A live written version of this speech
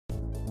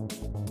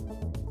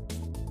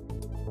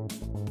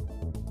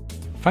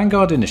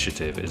Vanguard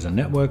Initiative is a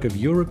network of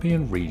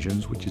European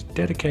regions which is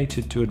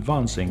dedicated to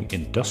advancing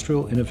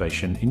industrial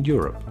innovation in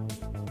Europe.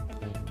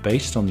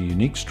 Based on the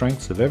unique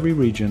strengths of every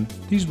region,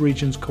 these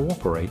regions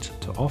cooperate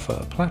to offer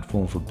a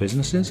platform for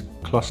businesses,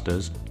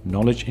 clusters,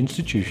 knowledge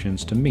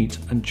institutions to meet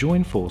and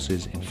join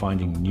forces in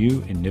finding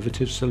new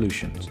innovative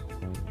solutions.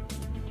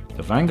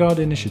 The Vanguard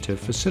Initiative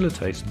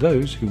facilitates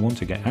those who want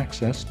to get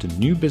access to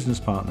new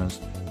business partners,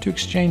 to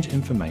exchange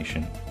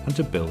information and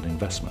to build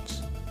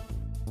investments.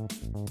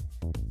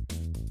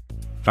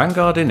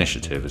 Vanguard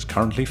Initiative is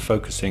currently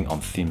focusing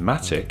on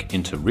thematic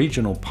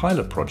interregional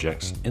pilot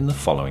projects in the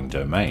following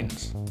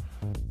domains: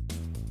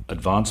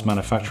 advanced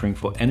manufacturing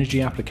for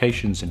energy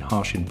applications in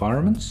harsh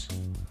environments,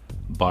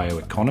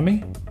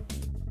 bioeconomy,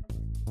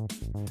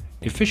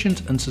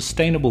 efficient and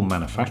sustainable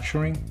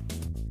manufacturing,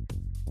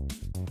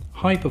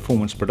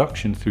 high-performance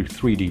production through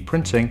 3D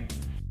printing,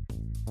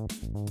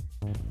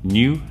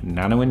 new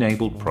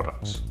nano-enabled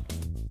products.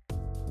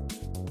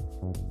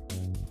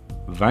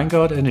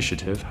 Vanguard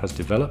Initiative has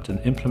developed and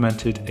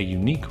implemented a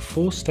unique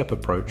four-step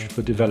approach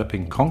for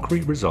developing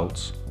concrete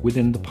results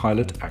within the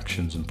pilot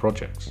actions and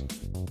projects.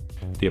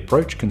 The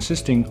approach,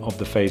 consisting of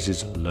the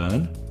phases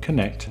Learn,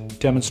 Connect,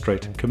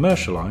 Demonstrate,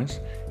 Commercialise,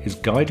 is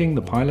guiding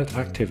the pilot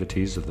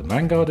activities of the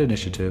Vanguard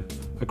Initiative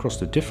across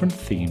the different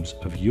themes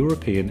of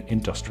European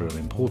industrial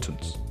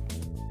importance.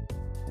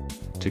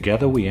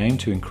 Together we aim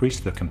to increase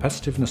the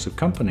competitiveness of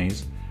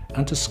companies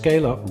and to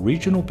scale up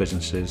regional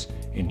businesses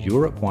in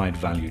Europe-wide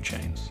value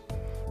chains.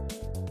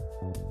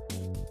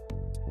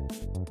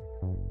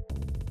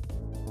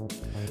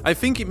 I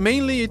think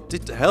mainly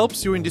it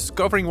helps you in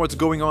discovering what's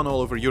going on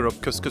all over Europe,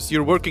 because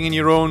you're working in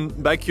your own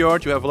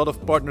backyard, you have a lot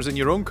of partners in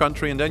your own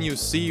country, and then you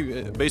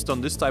see, based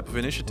on this type of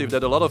initiative,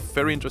 that a lot of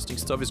very interesting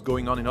stuff is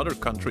going on in other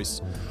countries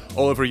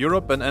all over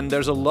Europe, and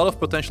there's a lot of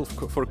potential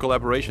for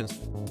collaborations.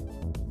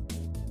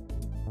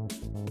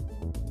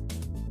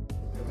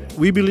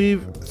 We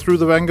believe through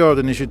the Vanguard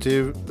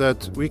Initiative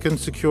that we can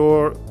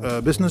secure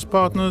business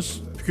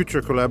partners,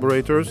 future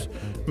collaborators,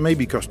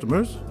 maybe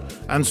customers,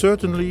 and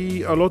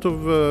certainly a lot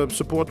of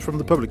support from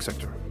the public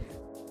sector.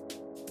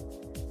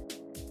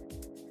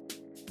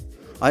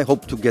 I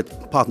hope to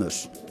get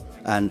partners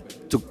and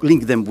to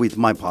link them with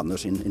my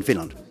partners in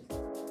Finland.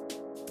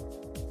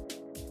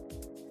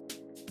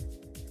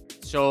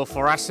 So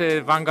for us,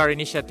 Vanguard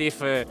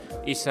Initiative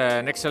is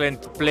an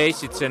excellent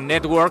place. It's a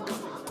network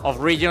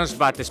of regions,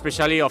 but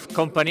especially of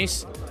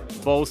companies,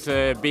 both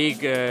big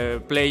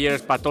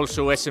players, but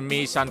also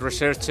SMEs and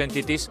research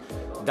entities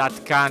that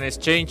can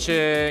exchange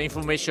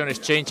information,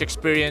 exchange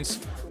experience,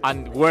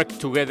 and work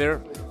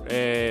together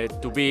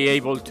to be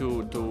able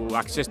to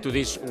access to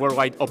these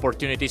worldwide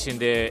opportunities in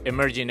the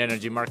emerging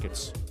energy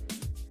markets.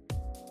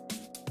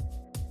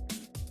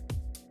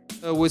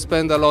 We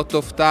spend a lot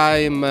of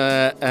time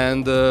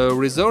and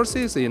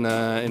resources in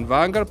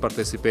Vanguard,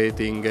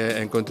 participating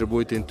and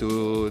contributing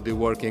to the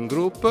working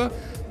group.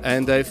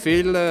 And I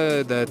feel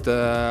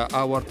that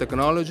our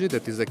technology,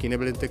 that is the key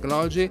enabling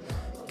technology,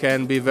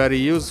 can be very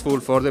useful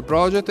for the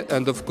project,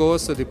 and of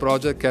course the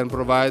project can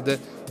provide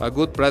a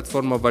good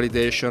platform of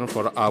validation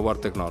for our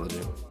technology.